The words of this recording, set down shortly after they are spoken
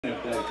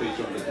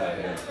feature on guitar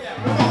here.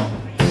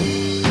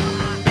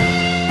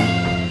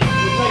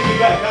 We'll take you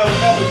back. Now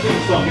the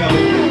theme song. Now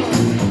the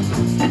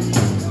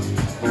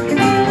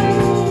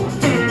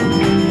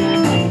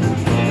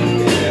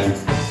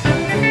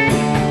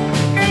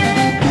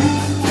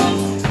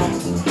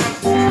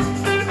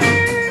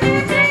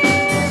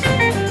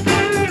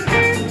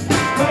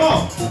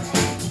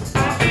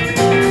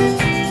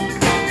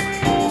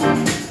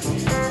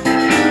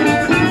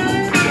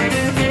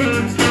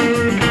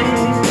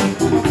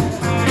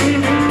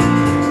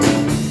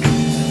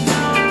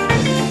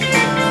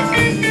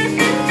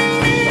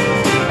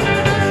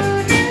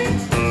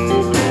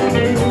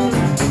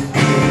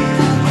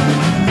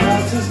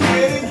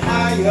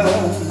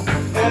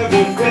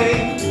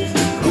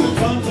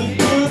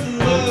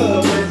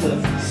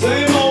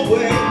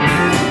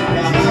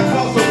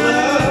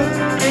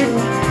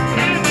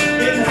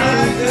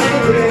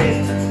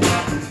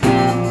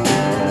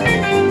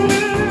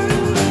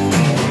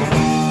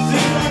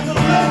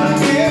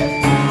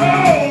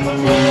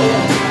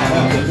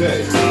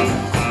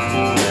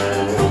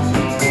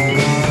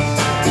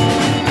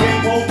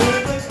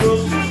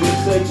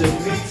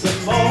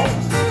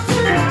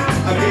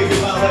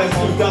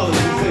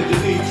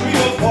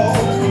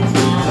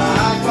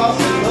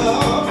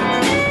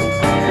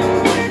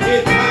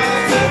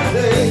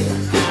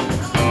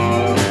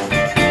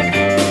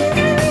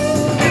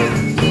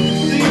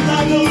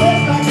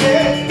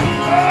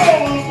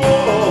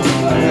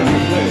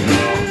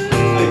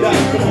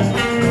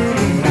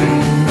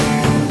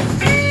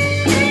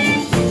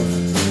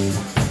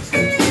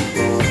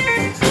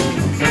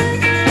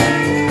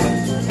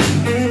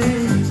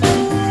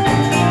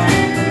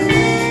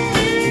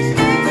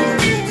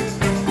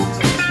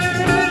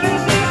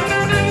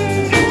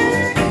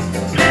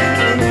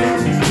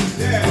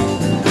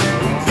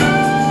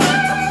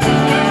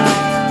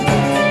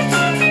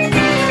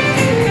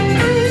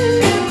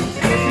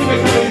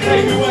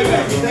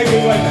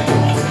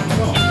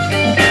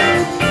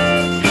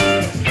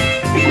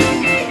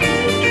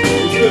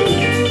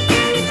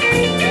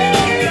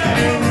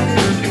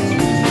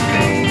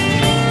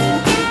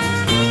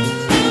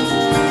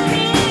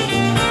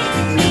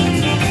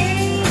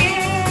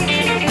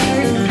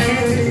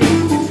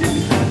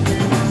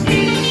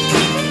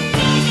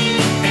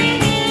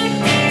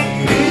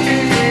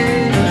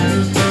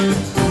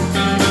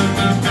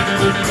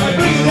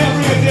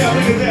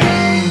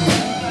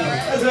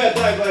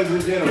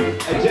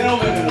a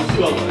gentleman and a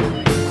swallow.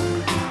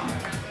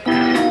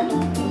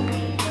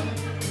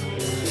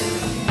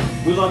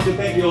 We'd like to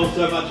thank you all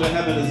so much for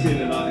having us here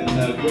tonight,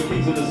 and we're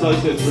Kings and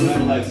Associates from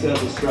Adelaide,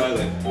 South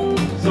Australia.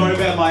 Sorry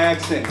about my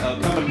accent. I'll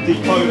come and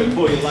decode it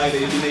for you later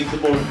if you need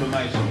some more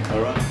information,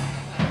 alright?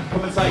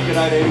 Come and say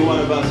g'day to any one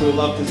of us. We'd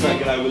love to say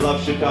g'day. We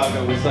love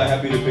Chicago. We're so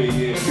happy to be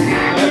here.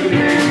 Happy to be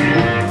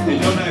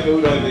in your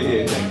neighbourhood over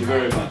here. Thank you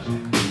very much.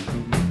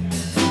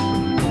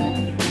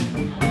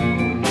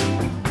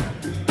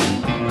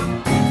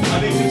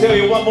 Tell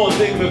you one more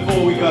thing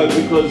before we go,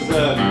 because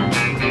we're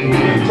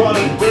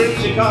in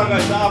Chicago,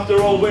 so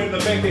after all we're in the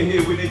Mecca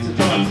here, we need to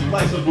try and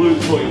play some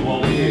blues for you while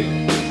we're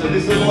here. So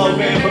this little old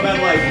band from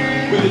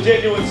Adelaide with a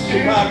genuine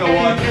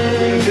Chicagoite, we're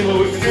going to see what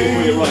we can do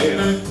for you right here.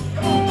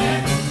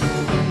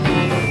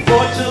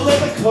 Bought your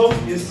leather coat,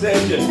 you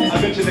said you.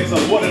 I bet you next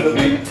one wanted to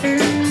make.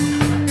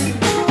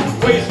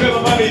 Where you spend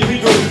my money if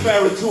you drove the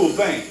Farrow to a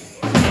bank.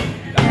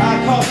 The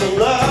high cost of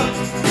love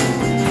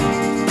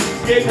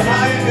is getting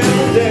higher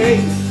every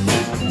day.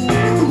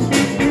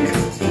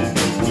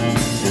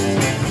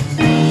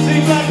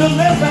 Seems like the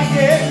less I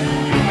get,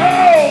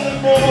 oh, the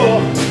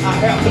more I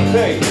have to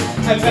pay,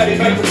 and that it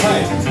makes me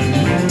pay.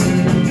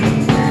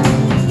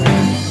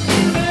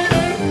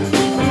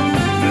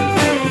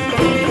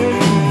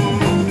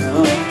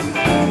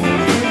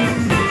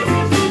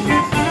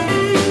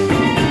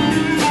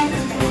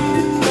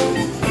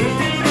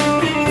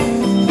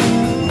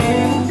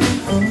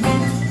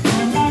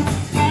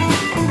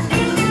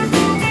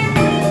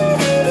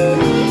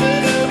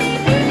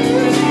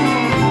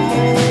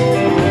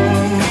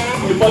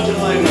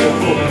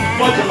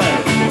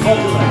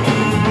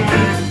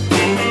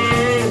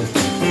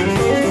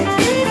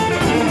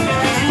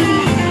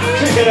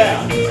 Check it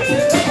out.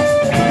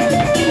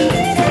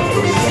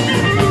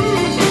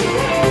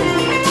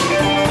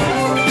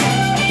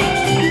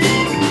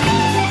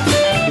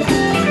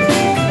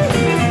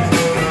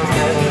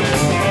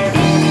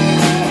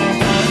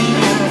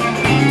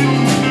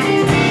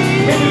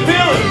 Can you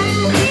feel it?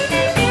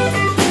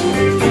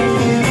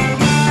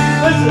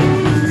 Listen,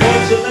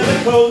 what's your leather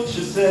coat?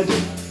 She said you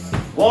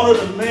wanted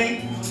to make.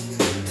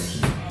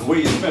 The way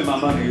you spend my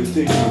money is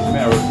taking this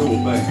marital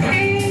bank.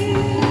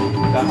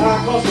 The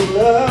high cost of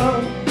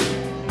love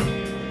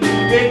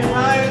getting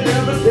higher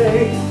every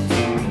day.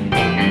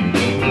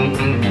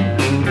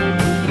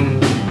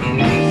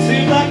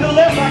 Seems like the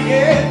less I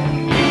get,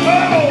 oh,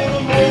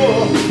 the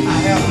more I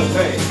have to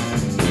pay.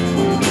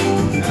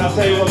 And I'll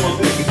tell you one more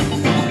thing.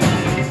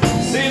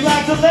 Seems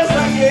like the less I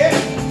get,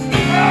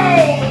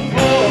 oh, the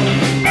more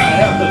I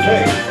have to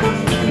pay.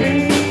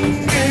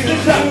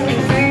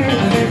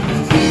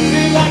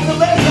 Seems like the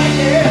less I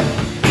get,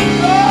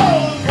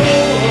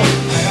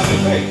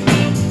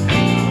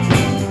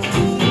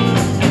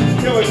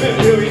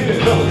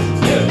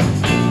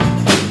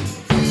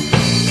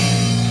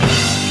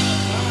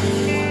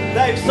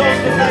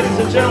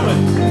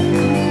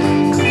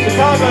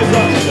 Chicago's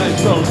up.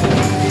 Thanks, Soldiers.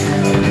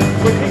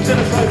 We're Kingston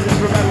Associates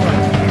from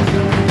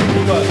Adelaide.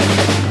 You guys.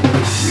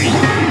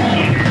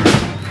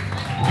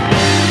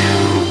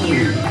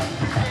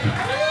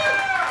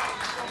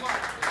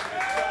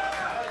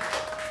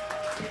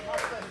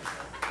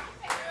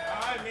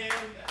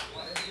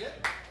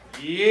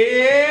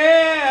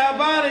 Yeah, how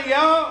about it,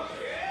 y'all?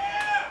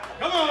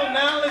 Come on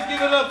now, let's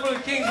give it up for the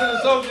Kings and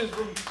the Soldiers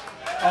from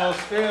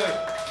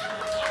Australia.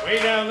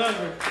 Way down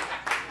under.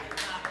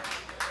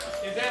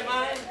 Is that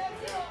mine?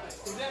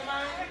 Is that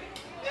mine?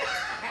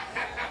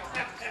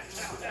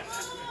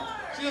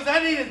 She goes,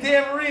 I need a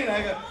tambourine.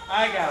 I go,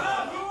 I got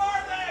one. Who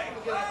are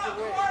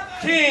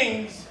they?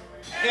 Kings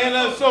and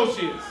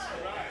Associates.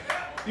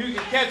 You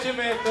can catch them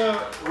at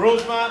the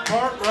Rosemont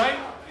Park, right?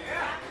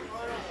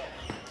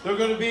 They're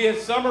going to be at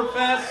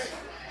Summerfest,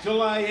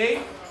 July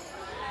 8th.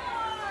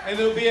 And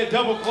there'll be a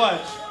double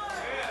clutch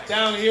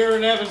down here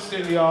in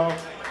Evanston, y'all.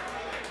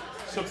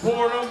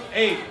 Support them.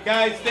 Hey,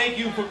 guys, thank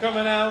you for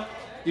coming out.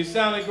 You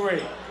sounded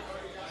great.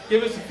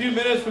 Give us a few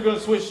minutes. We're going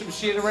to switch some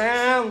shit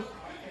around.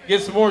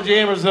 Get some more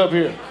jammers up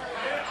here.